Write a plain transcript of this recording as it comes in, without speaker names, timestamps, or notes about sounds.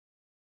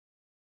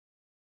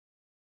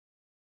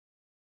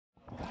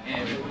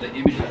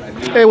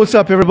Hey, what's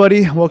up,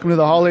 everybody? Welcome to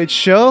the Hall H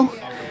Show.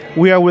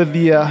 We are with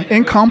the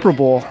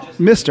incomparable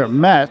Mr.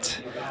 Matt,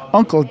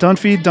 Uncle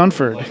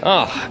Dunford.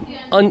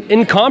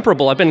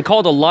 Incomparable. I've been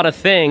called a lot of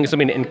things. I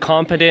mean,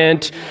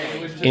 incompetent,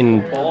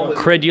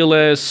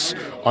 incredulous,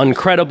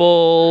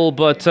 uncredible,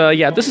 but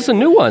yeah, this is a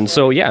new one,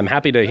 so yeah, I'm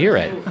happy to hear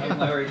it.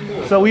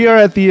 So we are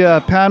at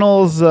the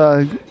Panels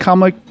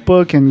comic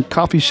book and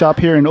coffee shop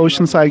here in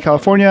Oceanside,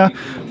 California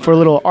for a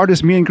little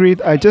artist meet and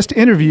greet. I just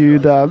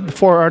interviewed the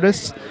 4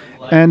 artists,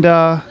 and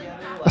I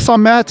saw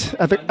Matt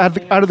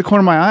out of the corner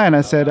of my eye, and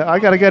I said, I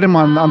got to get him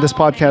on this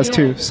podcast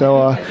too.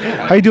 So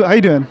how you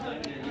doing?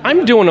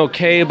 I'm doing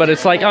okay, but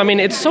it's like, I mean,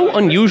 it's so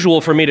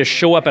unusual for me to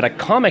show up at a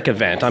comic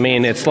event. I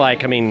mean, it's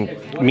like,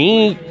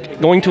 me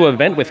going to an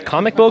event with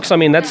comic books, I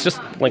mean, that's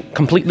just like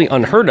completely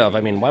unheard of.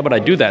 I mean, why would I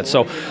do that?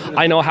 So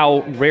I know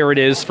how rare it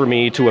is for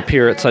me to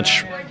appear at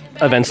such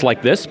events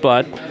like this,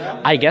 but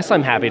I guess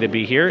I'm happy to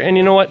be here. And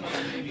you know what?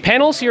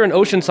 Panels here in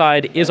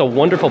Oceanside is a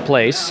wonderful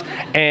place,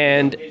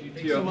 and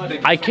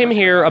I came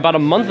here about a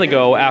month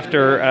ago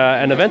after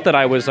an event that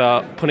I was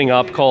putting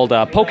up called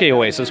Poke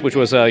Oasis, which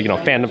was a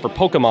fandom for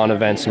Pokemon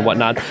events and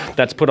whatnot.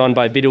 That's put on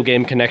by Video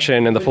Game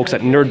Connection and the folks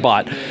at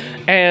Nerdbot.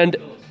 And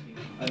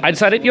I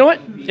decided, you know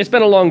what? It's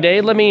been a long day.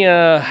 Let me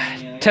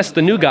test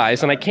the new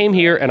guys. And I came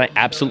here and I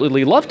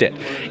absolutely loved it.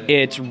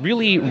 It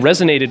really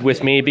resonated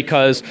with me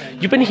because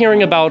you've been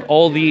hearing about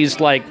all these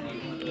like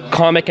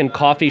comic and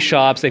coffee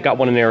shops. They've got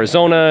one in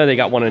Arizona. They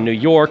got one in New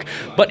York.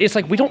 But it's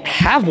like we don't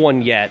have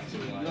one yet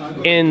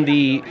in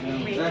the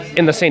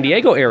San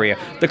Diego area.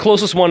 The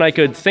closest one I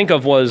could think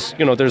of was,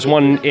 there's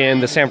one in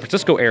the San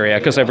Francisco area,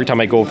 because every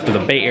time I go to the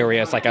Bay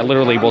Area, it's like I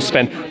literally will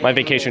spend my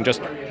vacation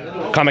just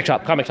comic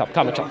shop, comic shop,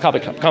 comic shop,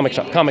 comic shop, comic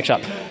shop, comic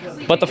shop.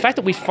 But the fact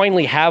that we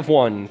finally have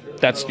one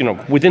that's,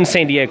 within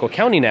San Diego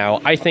County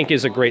now, I think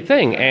is a great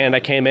thing. And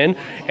I came in,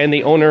 and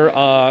the owner,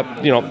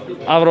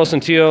 Alvaro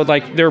and Tio,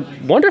 like, they're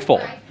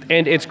wonderful.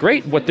 And it's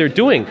great what they're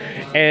doing.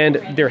 And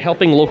they're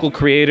helping local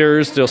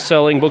creators. They're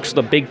selling books to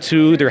the big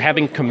two. They're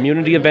having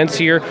community events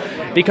here.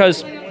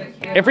 Because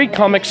every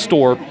comic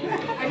store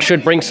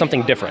should bring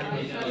something different.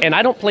 And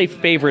I don't play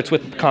favorites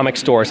with comic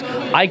stores.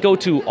 I go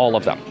to all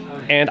of them.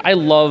 And I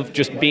love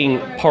just being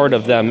part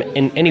of them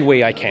in any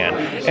way I can.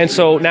 And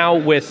so now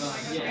with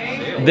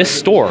this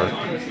store,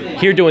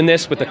 here doing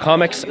this with the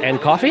comics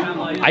and coffee,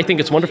 I think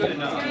it's wonderful.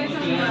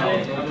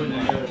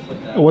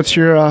 What's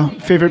your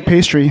favorite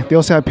pastry? They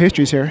also have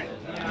pastries here.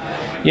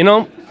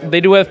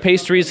 They do have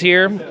pastries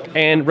here,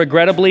 and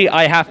regrettably,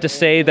 I have to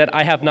say that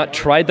I have not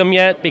tried them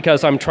yet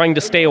because I'm trying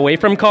to stay away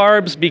from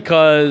carbs,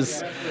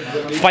 because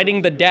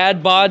fighting the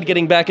dad bod,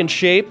 getting back in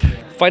shape,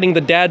 fighting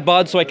the dad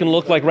bod so I can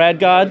look like Rad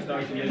God.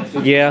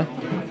 Yeah,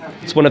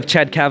 it's one of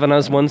Chad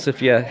Kavanaugh's ones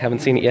if you haven't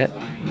seen it yet.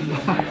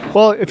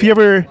 Well, if you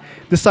ever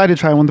decide to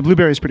try one, the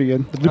blueberry is pretty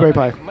good. The blueberry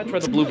pie. I might try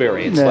the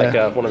blueberry. It's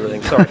like one of the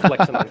things. Sorry,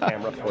 flexing on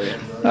camera for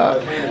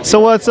you. So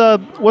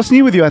what's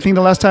new with you? I think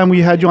the last time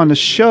we had you on the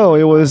show,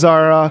 it was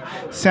our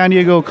San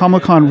Diego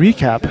Comic-Con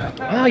recap.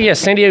 Oh, yeah,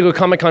 San Diego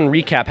Comic-Con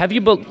recap.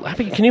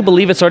 Can you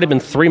believe it's already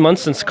been 3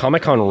 months since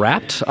Comic-Con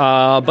wrapped?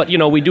 But,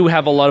 we do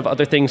have a lot of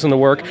other things in the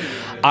work.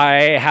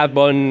 I have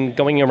been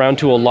going around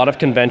to a lot of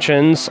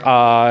conventions.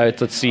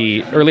 Let's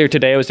see. Earlier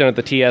today, I was down at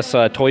the TS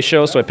Toy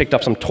Show, so I picked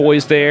up some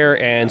toys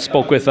there and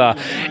spoke with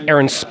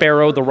Aaron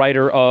Sparrow, the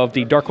writer of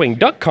the Darkwing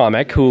Duck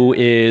comic, who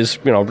is,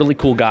 a really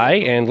cool guy,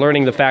 and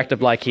learning the fact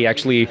of, he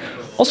actually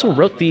also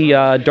wrote the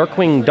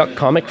Darkwing Duck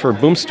comic for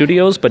Boom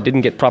Studios, but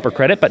didn't get proper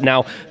credit, but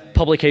now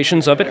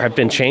publications of it have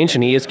been changed,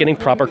 and he is getting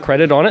proper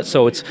credit on it,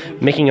 so it's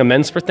making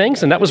amends for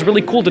things, and that was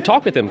really cool to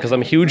talk with him, because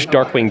I'm a huge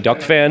Darkwing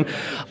Duck fan.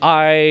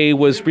 I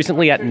was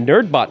recently at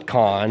Nerdbot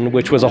Con,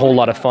 which was a whole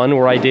lot of fun,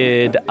 where I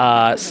did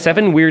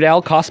 7 Weird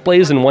Al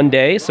cosplays in one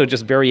day, so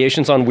just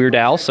variations on Weird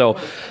Al, so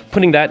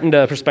putting that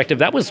into perspective,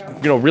 that was,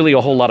 really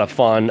a whole lot of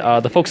fun.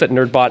 The folks at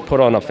Nerdbot put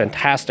on a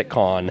fantastic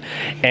con,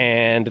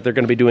 and they're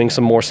going to be doing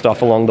some more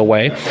stuff along the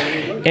way.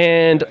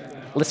 And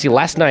let's see,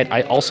 last night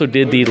I also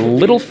did the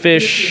Little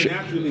Fish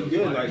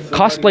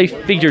cosplay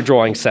figure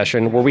drawing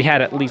session, where we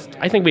had at least,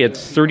 I think we had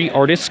 30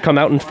 artists come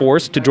out in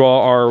force to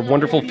draw our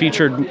wonderful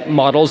featured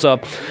models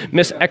of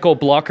Miss Echo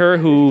Blocker,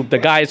 who the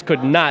guys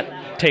could not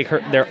take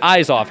their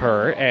eyes off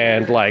her,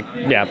 and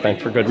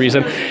for good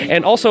reason.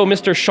 And also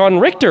Mr. Sean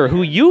Richter,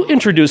 who you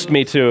introduced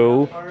me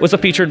to, was a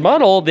featured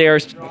model there,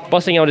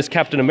 busting out his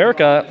Captain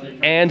America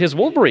and his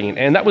Wolverine,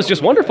 and that was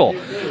just wonderful.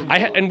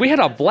 And we had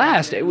a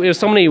blast. It was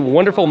so many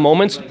wonderful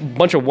moments,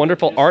 bunch of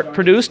wonderful art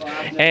produced,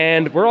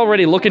 and we're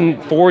already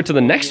looking forward to the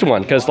next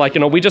one, because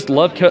we just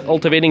love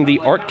cultivating the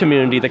art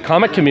community, the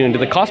comic community,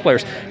 the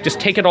cosplayers.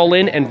 Just take it all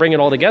in and bring it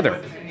all together.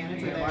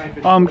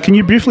 Can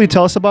you briefly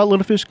tell us about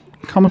Little Fish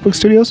Comic Book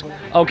Studios?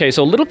 Okay,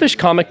 so Little Fish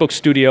Comic Book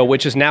Studio,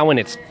 which is now in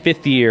its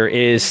 5th year,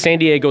 is San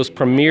Diego's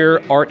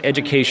premier art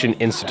education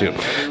institute.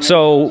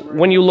 So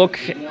when you look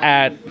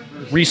at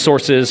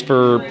resources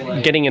for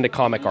getting into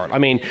comic art,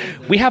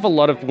 we have a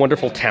lot of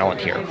wonderful talent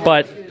here,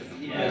 but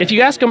if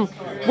you ask them,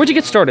 where'd you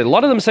get started? A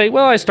lot of them say,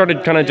 well, I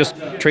started kind of just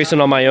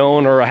tracing on my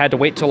own, or I had to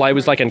wait till I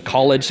was like in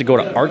college to go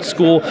to art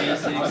school.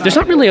 There's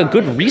not really a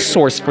good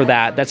resource for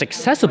that that's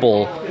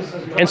accessible.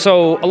 And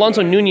so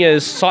Alonso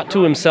Nunez sought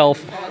to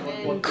himself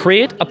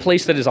create a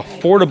place that is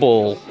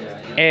affordable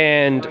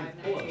and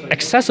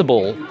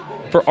accessible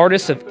for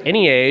artists of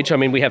any age. I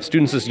mean, we have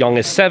students as young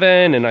as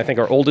 7, and I think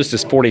our oldest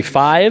is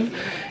 45,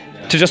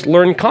 to just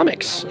learn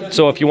comics.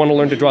 So if you want to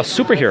learn to draw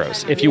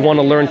superheroes, if you want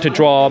to learn to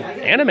draw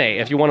anime,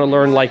 if you want to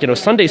learn like,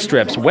 Sunday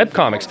strips, web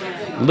comics,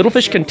 Little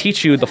Fish can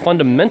teach you the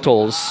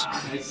fundamentals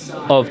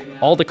of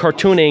all the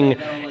cartooning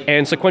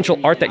and sequential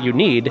art that you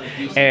need.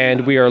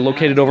 And we are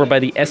located over by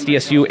the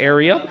SDSU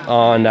area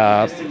on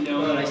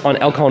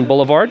Elkhorn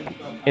Boulevard,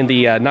 in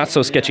the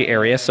not-so-sketchy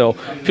area. So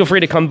feel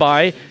free to come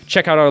by,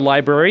 check out our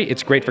library.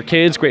 It's great for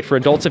kids, great for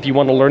adults. If you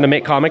want to learn to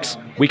make comics,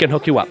 we can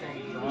hook you up.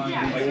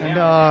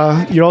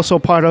 And you're also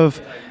part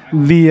of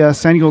the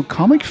San Diego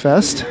Comic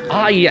Fest.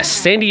 Ah, yes,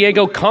 San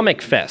Diego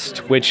Comic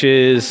Fest, which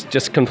is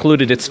just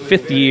concluded its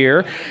 5th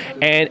year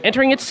and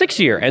entering its 6th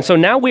year. And so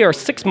now we are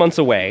 6 months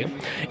away.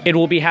 It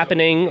will be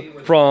happening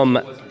from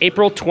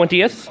April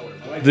 20th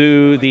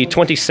through the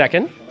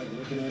 22nd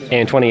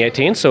in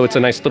 2018. So it's a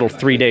nice little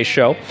 3-day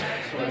show.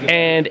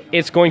 And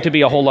it's going to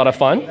be a whole lot of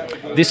fun.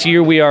 This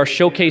year we are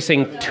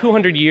showcasing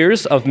 200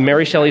 years of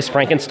Mary Shelley's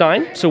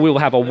Frankenstein. So we will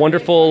have a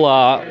wonderful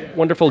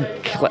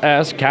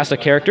cast of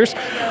characters.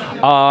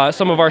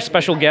 Some of our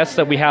special guests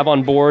that we have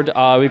on board,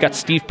 we've got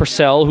Steve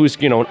Purcell, who's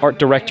an art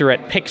director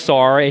at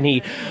Pixar, and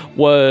he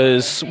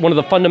was one of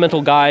the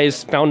fundamental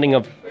guys founding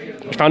of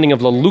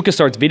the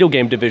LucasArts video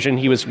game division.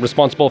 He was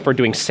responsible for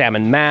doing Sam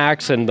and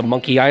Max and the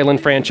Monkey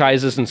Island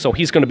franchises, and so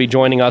he's going to be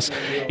joining us.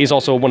 He's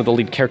also one of the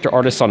lead character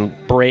artists on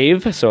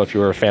Brave, so if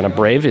you're a fan of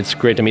Brave, it's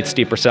great to meet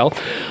Steve Purcell.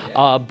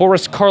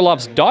 Boris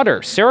Karloff's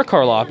daughter, Sarah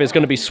Karloff, is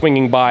going to be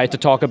swinging by to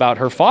talk about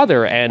her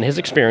father and his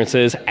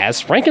experiences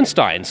as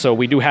Frankenstein, so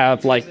we do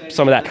have like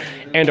some of that.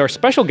 And our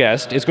special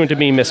guest is going to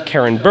be Miss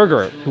Karen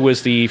Berger, who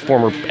is the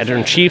former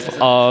editor-in-chief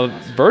of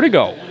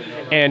Vertigo,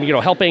 and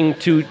helping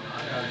to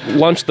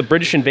launched the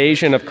British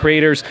invasion of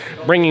creators,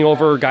 bringing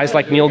over guys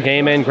like Neil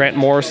Gaiman, Grant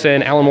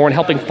Morrison, Alan Moore, and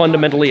helping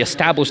fundamentally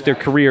establish their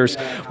careers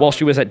while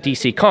she was at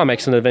DC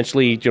Comics, and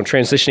eventually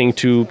transitioning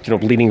to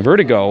leading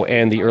Vertigo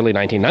in the early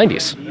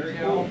 1990s.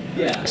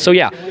 So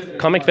yeah,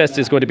 Comic Fest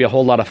is going to be a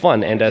whole lot of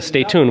fun, and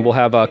stay tuned. We'll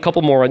have a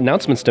couple more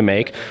announcements to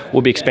make.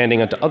 We'll be expanding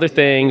into other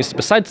things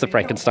besides the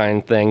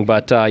Frankenstein thing,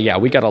 but yeah,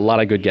 we got a lot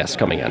of good guests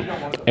coming in,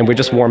 and we're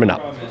just warming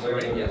up.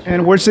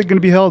 And where's it going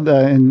to be held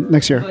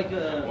next year?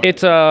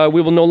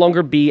 We will no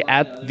longer be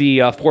at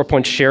the Four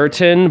Points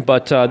Sheraton,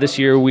 but this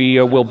year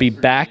we will be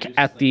back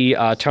at the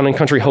Town and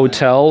Country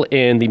Hotel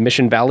in the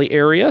Mission Valley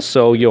area,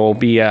 so you'll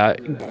be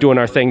doing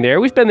our thing there.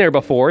 We've been there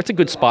before. It's a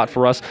good spot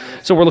for us,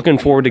 so we're looking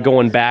forward to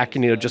going back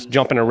and just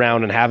jumping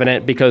around and having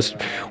it, because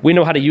we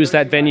know how to use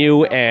that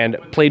venue and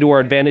play to our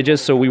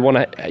advantages, so we want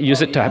to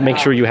use it to make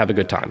sure you have a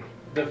good time.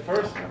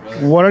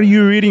 What are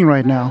you reading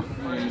right now?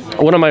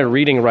 What am I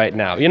reading right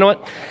now? You know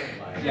what?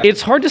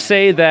 It's hard to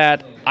say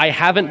that I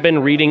haven't been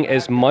reading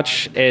as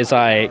much as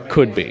I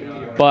could be,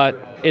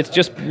 but it's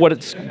just what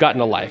it's gotten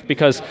to life,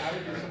 because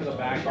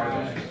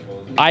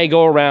I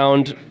go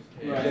around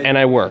and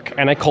I work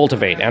and I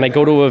cultivate and I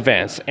go to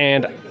events,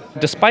 and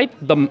despite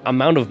the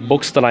amount of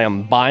books that I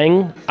am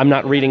buying, I'm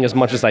not reading as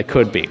much as I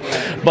could be.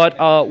 But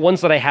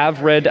ones that I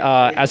have read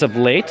as of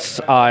late,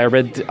 I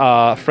read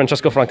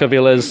Francesco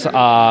Francavilla's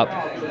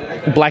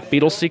Black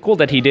Beetle sequel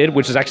that he did,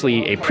 which is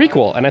actually a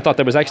prequel, and I thought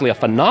that was actually a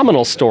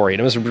phenomenal story, and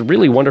it was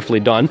really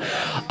wonderfully done.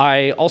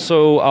 I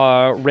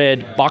also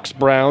read Box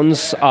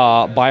Brown's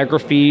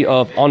biography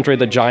of Andre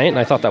the Giant, and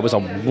I thought that was a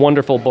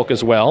wonderful book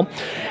as well.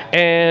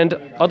 And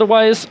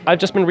otherwise, I've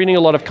just been reading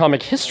a lot of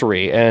comic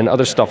history and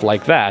other stuff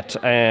like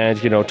that, and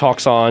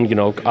talks on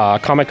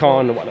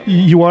Comic-Con and whatnot.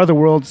 You are the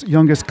world's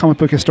youngest comic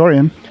book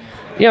historian.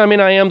 Yeah, I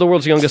mean, I am the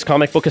world's youngest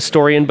comic book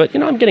historian, but,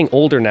 I'm getting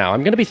older now.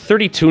 I'm going to be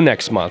 32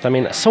 next month. I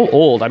mean, so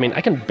old. I mean,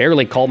 I can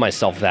barely call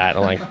myself that.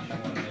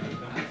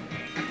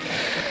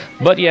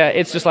 But yeah,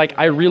 it's just like,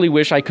 I really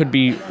wish I could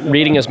be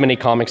reading as many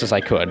comics as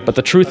I could. But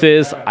the truth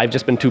is, I've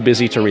just been too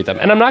busy to read them.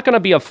 And I'm not going to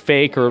be a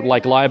fake or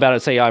lie about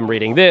it, say I'm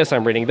reading this,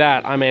 I'm reading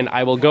that. I mean,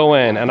 I will go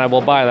in and I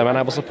will buy them and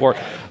I will support.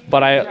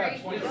 But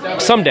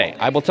someday,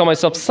 I will tell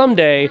myself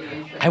someday,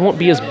 I won't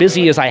be as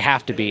busy as I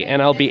have to be, and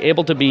I'll be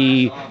able to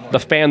be the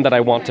fan that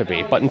I want to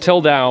be. But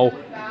until now,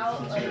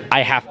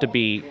 I have to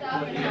be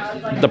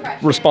the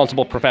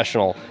responsible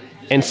professional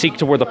and seek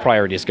to where the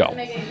priorities go.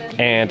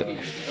 And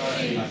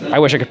I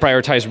wish I could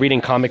prioritize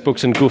reading comic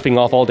books and goofing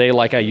off all day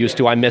like I used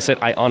to. I miss it.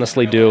 I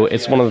honestly do.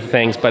 It's one of the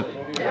things, but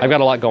I've got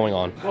a lot going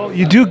on. Well,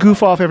 you do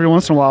goof off every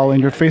once in a while in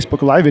your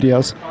Facebook Live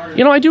videos.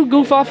 I do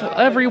goof off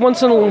every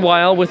once in a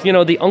while with,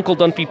 the Uncle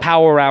Dunphy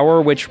Power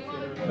Hour, which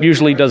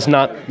usually does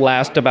not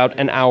last about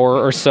an hour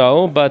or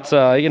so, but,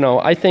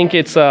 I think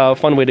it's a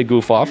fun way to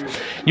goof off.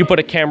 You put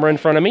a camera in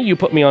front of me, you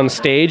put me on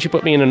stage, you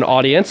put me in an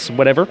audience,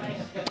 whatever.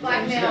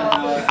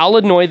 I'll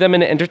annoy them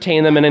and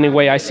entertain them in any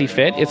way I see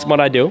fit. It's what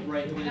I do.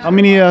 How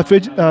many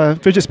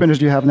fidget spinners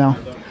do you have now?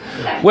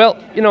 Well,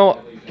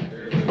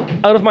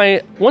 Out of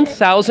my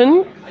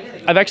 1,000,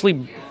 I've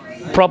actually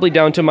probably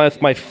down to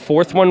my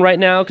fourth one right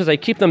now because I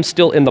keep them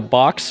still in the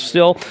box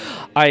still.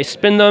 I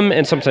spin them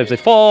and sometimes they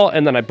fall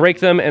and then I break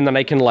them and then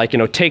I can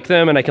take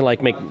them and I can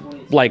make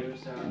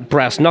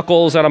brass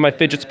knuckles out of my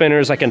fidget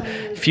spinners. I can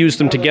fuse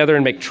them together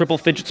and make triple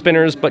fidget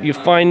spinners, but you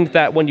find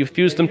that when you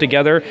fuse them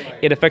together,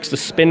 it affects the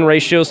spin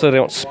ratio so they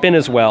don't spin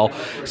as well.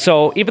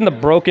 So even the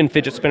broken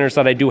fidget spinners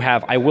that I do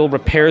have, I will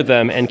repair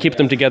them and keep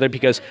them together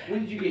because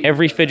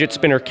every fidget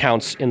spinner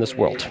counts in this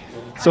world.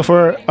 So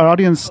for our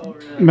audience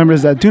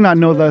members that do not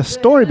know the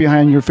story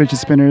behind your fidget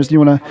spinners, do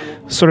you want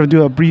to sort of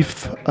do a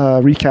brief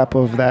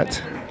recap of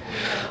that?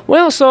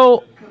 Well,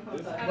 so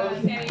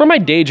for my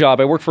day job,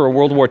 I work for a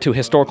World War II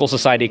historical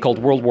society called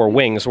World War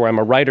Wings, where I'm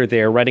a writer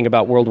there, writing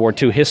about World War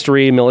II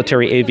history,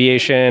 military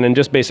aviation, and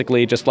just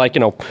basically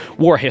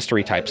war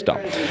history type stuff.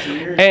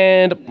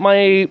 And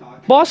my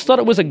boss thought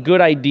it was a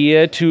good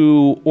idea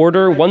to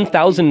order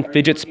 1,000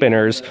 fidget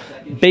spinners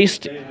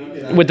based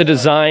with the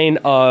design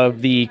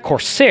of the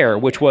Corsair,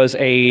 which was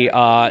a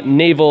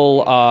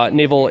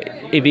naval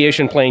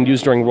aviation plane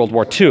used during World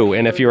War II.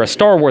 And if you're a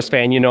Star Wars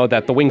fan, you know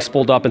that the wings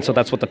fold up, and so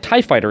that's what the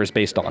TIE Fighter is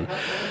based on.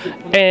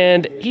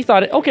 And he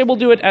thought, okay, we'll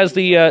do it as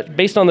the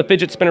based on the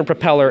fidget spinner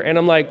propeller. And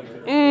I'm like,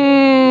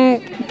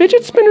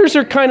 fidget spinners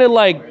are kind of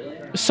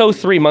so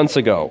 3 months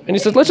ago. And he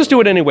says, let's just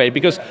do it anyway,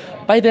 because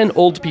by then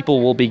old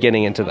people will be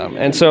getting into them.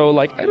 And so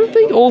I don't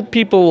think old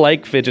people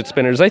like fidget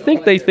spinners. I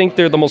think they think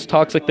they're the most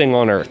toxic thing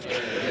on earth.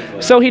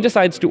 So he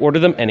decides to order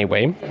them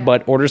anyway,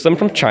 but orders them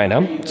from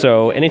China.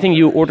 So anything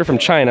you order from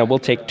China will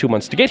take 2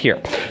 months to get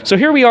here. So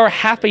here we are,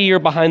 half a year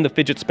behind the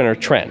fidget spinner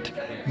trend.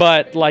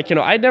 But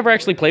I'd never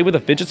actually played with a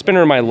fidget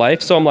spinner in my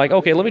life, so I'm like,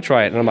 okay, let me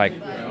try it. And I'm like,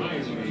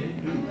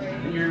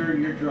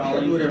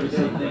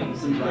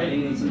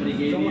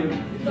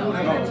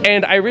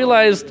 and I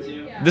realized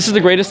this is the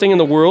greatest thing in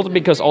the world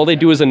because all they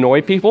do is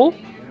annoy people.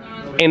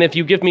 And if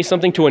you give me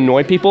something to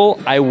annoy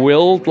people, I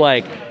will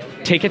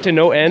take it to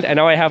no end, and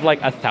now I have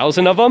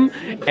 1,000 of them,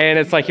 and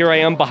it's here I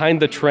am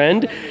behind the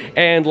trend,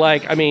 and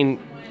the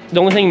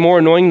only thing more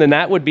annoying than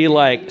that would be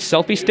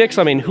selfie sticks.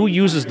 I mean, who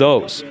uses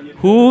those?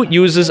 Who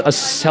uses a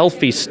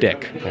selfie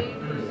stick?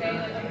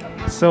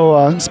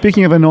 So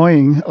speaking of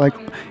annoying,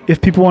 if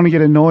people want to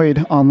get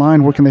annoyed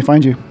online, where can they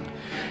find you?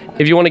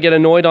 If you want to get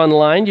annoyed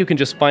online, you can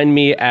just find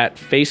me at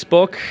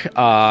Facebook,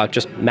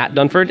 just Matt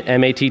Dunford,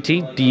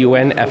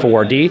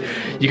 MattDunford.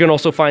 You can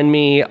also find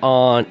me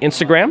on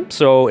Instagram.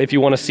 So if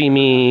you want to see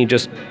me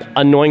just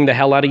annoying the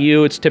hell out of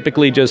you, it's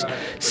typically just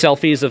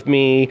selfies of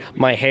me,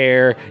 my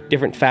hair,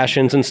 different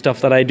fashions and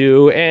stuff that I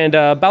do. And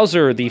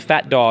Bowser, the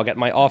fat dog at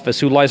my office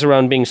who lies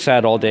around being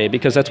sad all day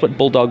because that's what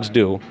bulldogs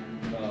do.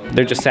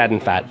 They're just sad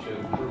and fat.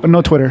 But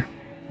no Twitter.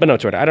 But no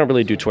Twitter. I don't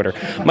really do Twitter.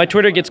 My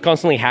Twitter gets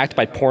constantly hacked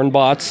by porn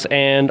bots,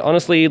 and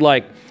honestly,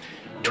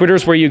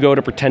 Twitter's where you go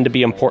to pretend to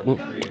be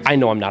important. I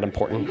know I'm not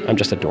important. I'm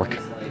just a dork.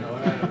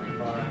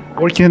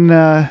 Where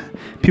can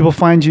people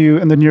find you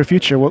in the near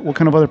future? What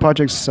kind of other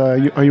projects are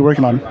you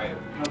working on?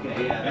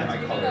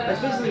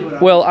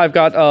 Well, I've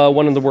got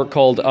one in the work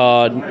called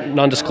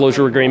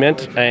Non-Disclosure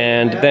Agreement,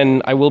 and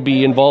then I will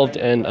be involved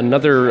in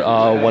another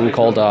one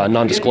called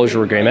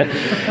Non-Disclosure Agreement.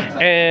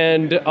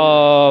 And,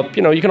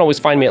 you can always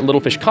find me at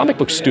Little Fish Comic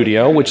Book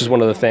Studio, which is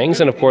one of the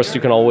things. And, of course,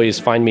 you can always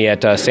find me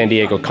at San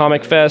Diego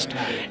Comic Fest.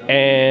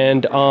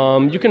 And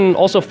you can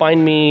also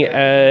find me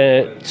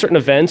at certain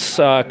events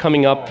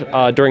coming up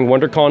during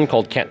WonderCon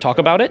called Can't Talk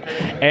About It.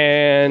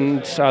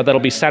 And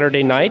that'll be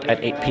Saturday night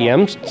at 8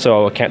 p.m.,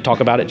 so I can't talk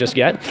about it just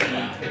yet.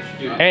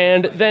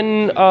 And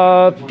then,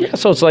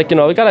 so it's I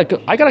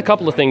got a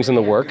couple of things in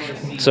the work,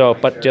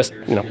 but just,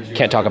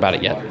 can't talk about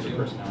it yet.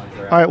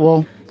 All right,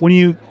 well, when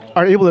you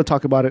are able to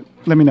talk about it,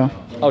 let me know.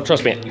 Oh,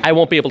 trust me, I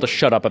won't be able to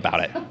shut up about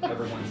it.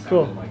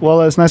 Cool.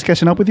 Well, it's nice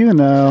catching up with you, and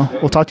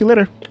we'll talk to you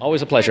later.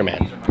 Always a pleasure,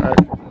 man. All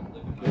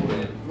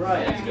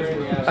right.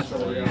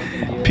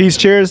 Peace,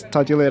 cheers,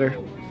 talk to you later.